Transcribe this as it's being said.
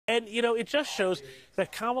And, it just shows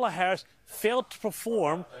that Kamala Harris failed to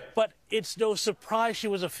perform, but it's no surprise she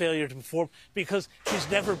was a failure to perform because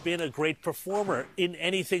she's never been a great performer in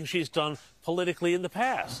anything she's done politically in the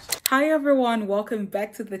past. Hi everyone, welcome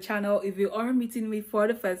back to the channel. If you are meeting me for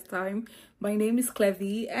the first time, my name is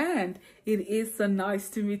Clevy and it is so nice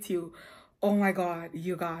to meet you. Oh my god,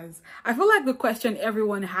 you guys, I feel like the question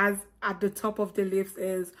everyone has at the top of the list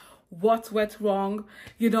is what went wrong.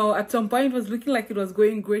 At some point it was looking like it was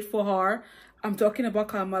going great for her. I'm talking about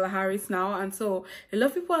Kamala Harris now, and so a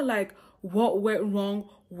lot of people are like, what went wrong,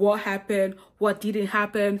 what happened, what didn't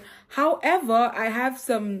happen. However, I have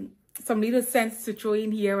some little sense to throw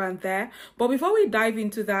in here and there. But before we dive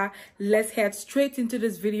into that, let's head straight into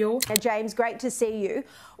this video. James, great to see you.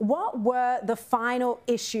 What were the final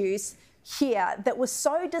issues here that was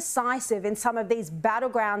so decisive in some of these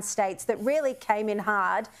battleground states that really came in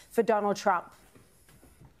hard for Donald Trump?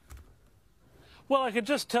 Well, I could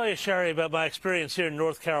just tell you, Sherry, about my experience here in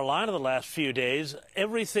North Carolina the last few days.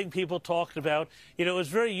 Everything people talked about, it was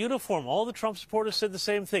very uniform. All the Trump supporters said the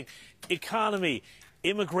same thing. Economy,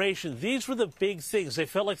 immigration, these were the big things. They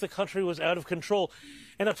felt like the country was out of control.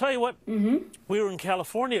 And I'll tell you what, we were in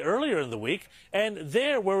California earlier in the week, and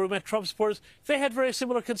there, where we met Trump supporters, they had very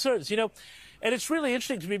similar concerns, And it's really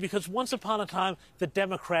interesting to me because once upon a time, the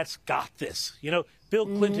Democrats got this. Bill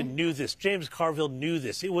Clinton knew this. James Carville knew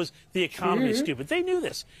this. It was the economy stupid. They knew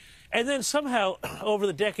this. And then somehow, over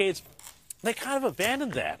the decades, they kind of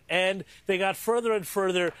abandoned that, and they got further and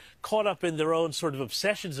further caught up in their own sort of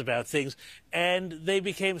obsessions about things, and they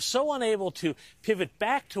became so unable to pivot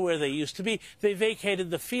back to where they used to be, they vacated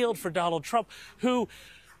the field for Donald Trump, who,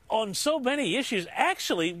 on so many issues,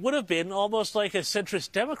 actually would have been almost like a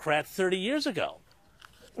centrist Democrat 30 years ago.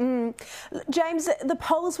 James, the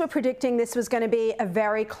polls were predicting this was going to be a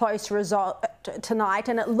very close result tonight,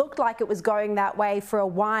 and it looked like it was going that way for a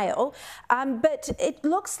while. But it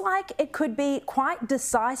looks like it could be quite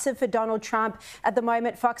decisive for Donald Trump. At the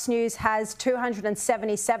moment, Fox News has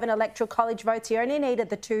 277 electoral college votes. He only needed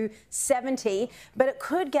the 270, but it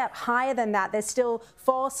could get higher than that. There's still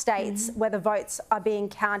 4 states where the votes are being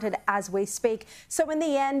counted as we speak. So in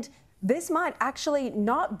the end, this might actually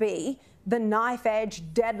not be the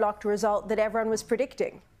knife-edge, deadlocked result that everyone was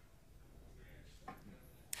predicting.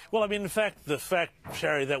 Well, I mean, in fact, the fact,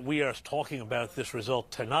 Sherry, that we are talking about this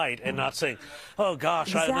result tonight and not saying, oh,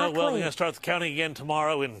 gosh, I don't know, well, they're going to start the counting again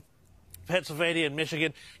tomorrow in Pennsylvania and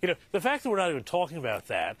Michigan. The fact that we're not even talking about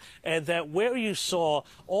that, and that where you saw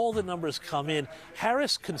all the numbers come in,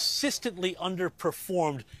 Harris consistently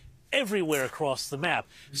underperformed everywhere across the map,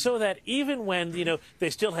 so that even when, they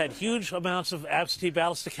still had huge amounts of absentee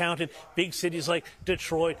ballots to count in big cities like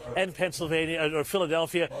Detroit and Pennsylvania or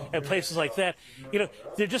Philadelphia and places like that,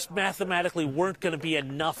 there just mathematically weren't going to be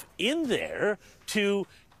enough in there to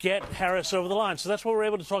get Harris over the line. So that's why we're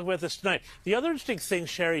able to talk about this tonight. The other interesting thing,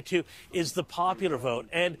 Sherry, too, is the popular vote.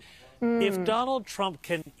 And if Donald Trump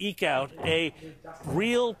can eke out a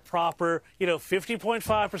real, proper,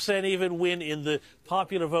 50.5% even win in the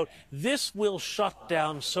popular vote, this will shut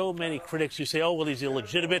down so many critics who say, oh, well, he's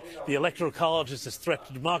illegitimate. The Electoral College is this threat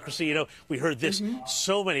to democracy. We heard this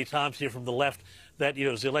so many times here from the left, that, it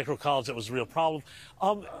was the Electoral College that was a real problem.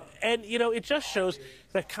 And, it just shows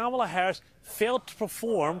that Kamala Harris failed to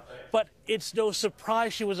perform, but it's no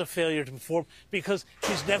surprise she was a failure to perform because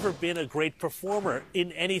she's never been a great performer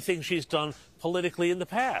in anything she's done politically in the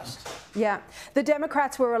past. Yeah. The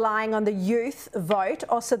Democrats were relying on the youth vote,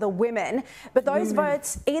 also the women, but those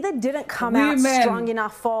votes either didn't come out strong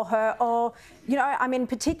enough for her or,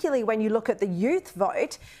 particularly when you look at the youth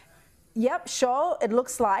vote, yep, sure, it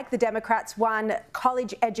looks like the Democrats won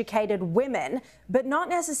college-educated women, but not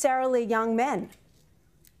necessarily young men.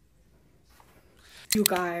 You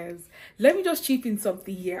guys, let me just chip in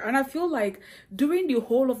something here. And I feel like during the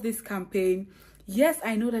whole of this campaign, yes,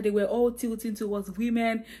 I know that they were all tilting towards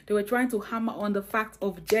women. They were trying to hammer on the fact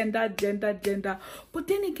of gender. But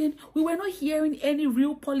then again, we were not hearing any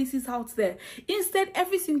real policies out there. Instead,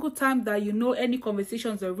 every single time that any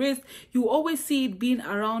conversations are raised, you always see it being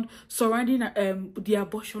around surrounding the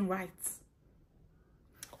abortion rights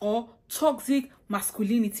or toxic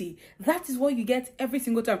masculinity. That is what you get every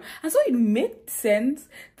single time. And so it made sense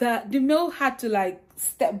that the male had to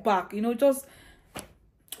step back, just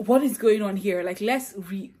what is going on here? Do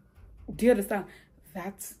you understand?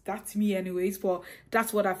 That's me anyways, but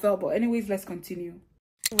that's what I felt. But anyways, let's continue.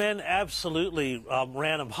 Men absolutely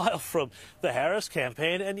ran a mile from the Harris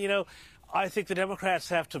campaign, and I think the Democrats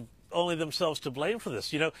have to only themselves to blame for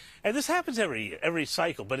this, and this happens every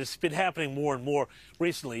cycle, but it's been happening more and more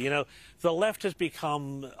recently. The left has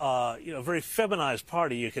become, a very feminized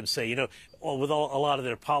party, you can say. with a lot of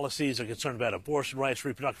their policies are concerned about abortion rights,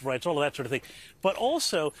 reproductive rights, all of that sort of thing. But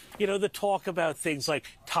also, the talk about things like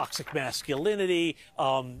toxic masculinity,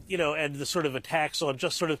 and the sort of attacks on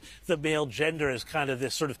just sort of the male gender as kind of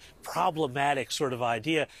this sort of problematic sort of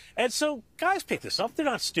idea. And so guys pick this up. They're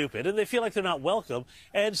not stupid, and they feel like they're not welcome.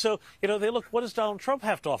 And so, they look, what does Donald Trump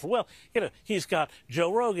have to offer? Well, he's got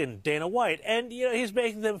Joe Rogan, Dana White, and, he's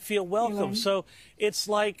making them feel welcome. So it's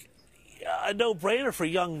like a no-brainer for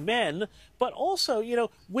young men, but also,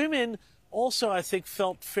 women also, I think,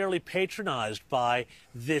 felt fairly patronized by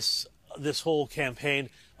this whole campaign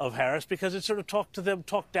of Harris, because it sort of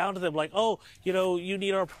talked down to them like, oh, you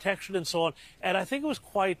need our protection and so on. And I think it was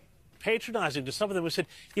quite patronizing to some of them who said,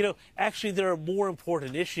 actually there are more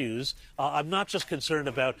important issues. I'm not just concerned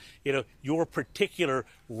about, your particular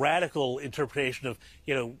radical interpretation of,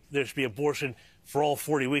 there should be abortion for all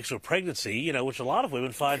 40 weeks of pregnancy, which a lot of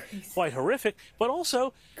women find quite horrific, but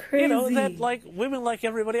also, that like women like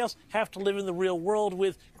everybody else have to live in the real world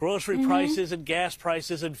with grocery prices and gas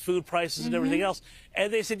prices and food prices and everything else.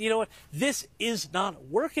 And they said, you know what, this is not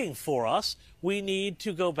working for us. We need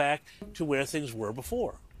to go back to where things were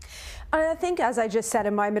before. I think, as I just said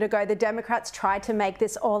a moment ago, the Democrats tried to make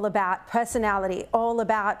this all about personality, all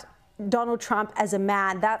about Donald Trump as a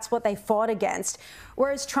man. That's what they fought against.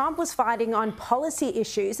 Whereas Trump was fighting on policy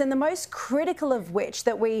issues, and the most critical of which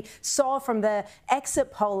that we saw from the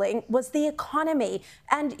exit polling was the economy.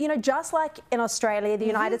 And, just like in Australia, the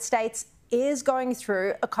United States is going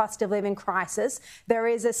through a cost of living crisis. There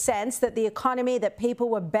is a sense that the economy, that people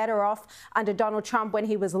were better off under Donald Trump when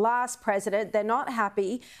he was last president. They're not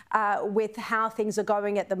happy with how things are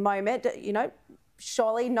going at the moment.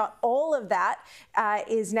 Surely not all of that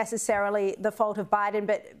is necessarily the fault of Biden,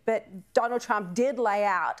 but Donald Trump did lay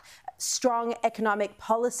out a strong economic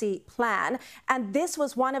policy plan, and this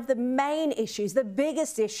was one of the main issues, the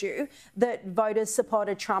biggest issue that voters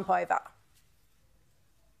supported Trump over.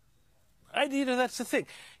 That's the thing.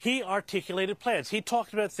 He articulated plans. He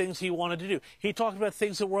talked about things he wanted to do. He talked about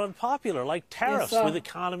things that were unpopular, like tariffs with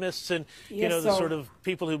economists and, the sort of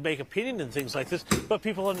people who make opinion and things like this. But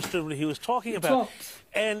people understood what he was talking about.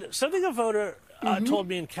 And something a voter told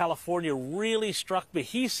me in California really struck me.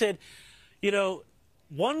 He said,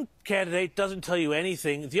 one candidate doesn't tell you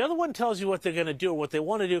anything. The other one tells you what they're going to do or what they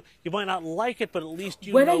want to do. You might not like it, but at least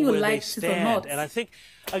you know where they stand. And I think,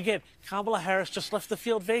 again, Kamala Harris just left the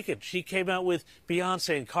field vacant. She came out with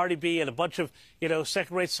Beyonce and Cardi B and a bunch of,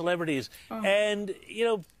 second-rate celebrities. And,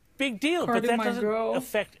 big deal. But that doesn't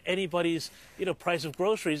affect anybody's, price of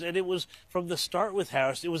groceries. And it was from the start with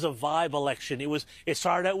Harris, it was a vibe election. It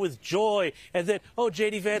started out with joy, and then, oh,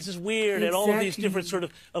 J.D. Vance is weird, and all of these different sort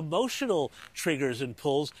of emotional triggers and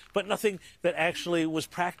pulls, but nothing that actually was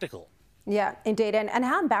practical. Yeah, indeed. And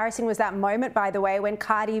how embarrassing was that moment, by the way, when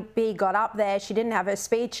Cardi B got up there, she didn't have her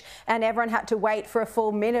speech, and everyone had to wait for a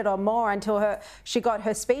full minute or more until she got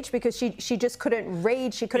her speech, because she just couldn't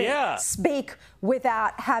read. She couldn't speak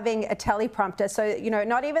without having a teleprompter. So,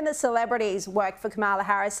 not even the celebrities work for Kamala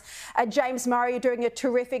Harris. James Murray, you're doing a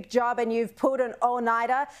terrific job, and you've pulled an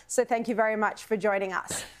all-nighter. So thank you very much for joining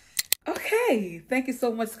us. Okay, thank you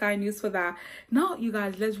so much, Sky News, for that. Now, you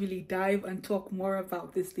guys, let's really dive and talk more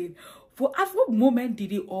about this thing. At what moment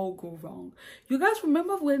did it all go wrong? You guys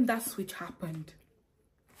remember when that switch happened?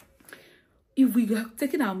 If we are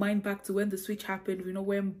taking our mind back to when the switch happened,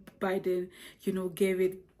 when Biden,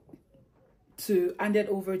 handed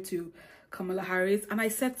over to Kamala Harris. And I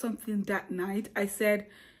said something that night. I said,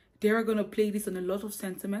 they're going to play this on a lot of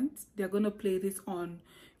sentiment. They're going to play this on,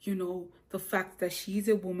 the fact that she's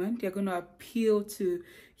a woman. They're going to appeal to,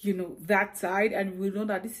 that side. And we know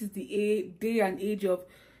that this is the day and age of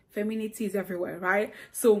femininity is everywhere, right?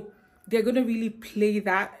 So they're going to really play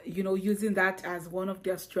that, using that as one of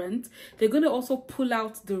their strengths. They're going to also pull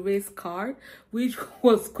out the race card, which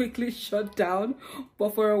was quickly shut down.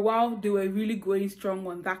 But for a while, they were really going strong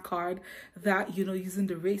on that card, that, using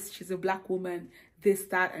the race, she's a black woman, this,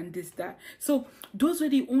 that, and this, that. So those were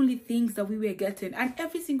the only things that we were getting. And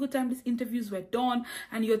every single time these interviews were done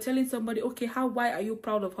and you're telling somebody, okay, why are you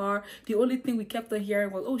proud of her? The only thing we kept on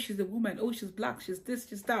hearing was, oh, she's a woman. Oh, she's black. She's this,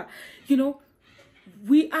 she's that.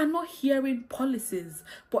 We are not hearing policies.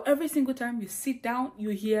 But every single time you sit down,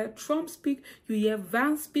 you hear Trump speak, you hear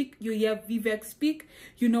Vance speak, you hear Vivek speak.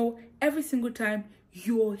 Every single time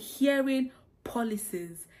you're hearing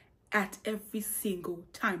policies. At every single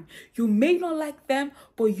time. You may not like them,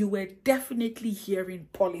 but you were definitely hearing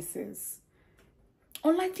policies.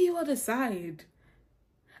 Unlike the other side.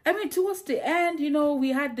 I mean, towards the end,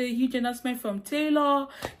 we had the huge announcement from Taylor.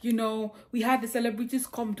 We had the celebrities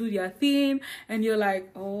come do their thing. And you're like,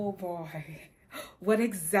 oh boy, what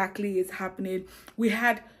exactly is happening. We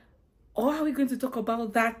had, or are we going to talk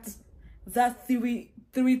about that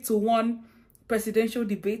 3-1 presidential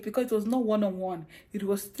debate? Because it was not 1-on-1, it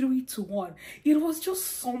was 3-1. It was just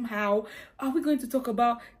somehow. Are we going to talk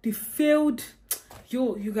about the failed?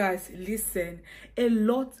 You guys, listen, a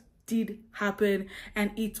lot did happen,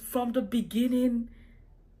 and it from the beginning,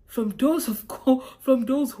 from those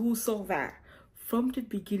who saw that from the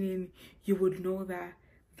beginning, you would know that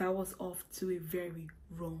that was off to a very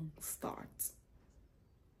wrong start.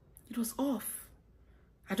 It was off.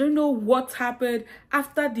 I don't know what happened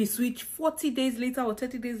after the switch. 40 days later or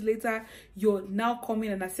 30 days later, you're now coming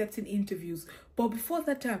and accepting interviews. But before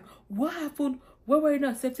that time, what happened? Where were you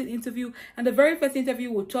not accepting interview? And the very first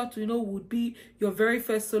interview we thought, would be your very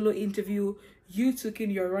first solo interview. You took in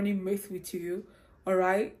your running mate with you. All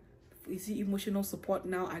right. Is it emotional support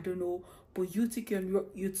now? I don't know. But you took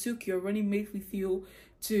your running mate with you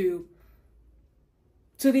to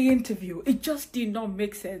the interview. It just did not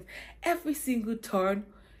make sense. Every single turn.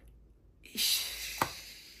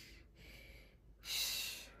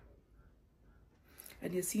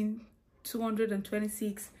 And you're seeing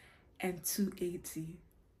 226 and 280.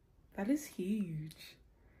 That is huge.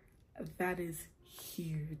 That is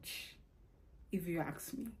huge, if you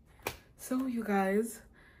ask me. So you guys,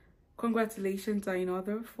 congratulations are in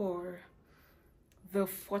order for the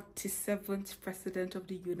 47th president of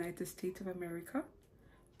the United States of America,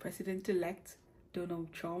 President-elect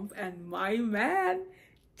Donald Trump, and my man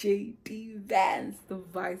J.D. Vance, the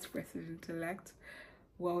vice president-elect.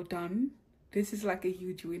 Well done. This is like a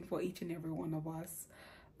huge win for each and every one of us.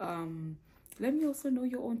 Let me also know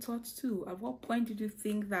your own thoughts too. At what point did you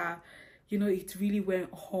think that, it really went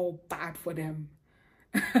all bad for them?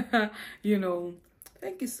 Thank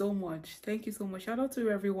you so much. Thank you so much. Shout out to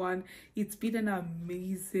everyone. It's been an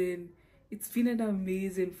amazing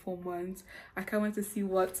 4 months. I can't wait to see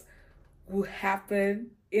what will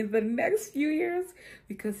happen in the next few years,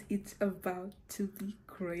 because it's about to be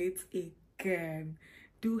great again.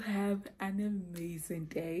 Do have an amazing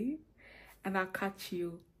day, and I'll catch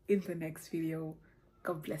you in the next video.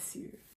 God bless you.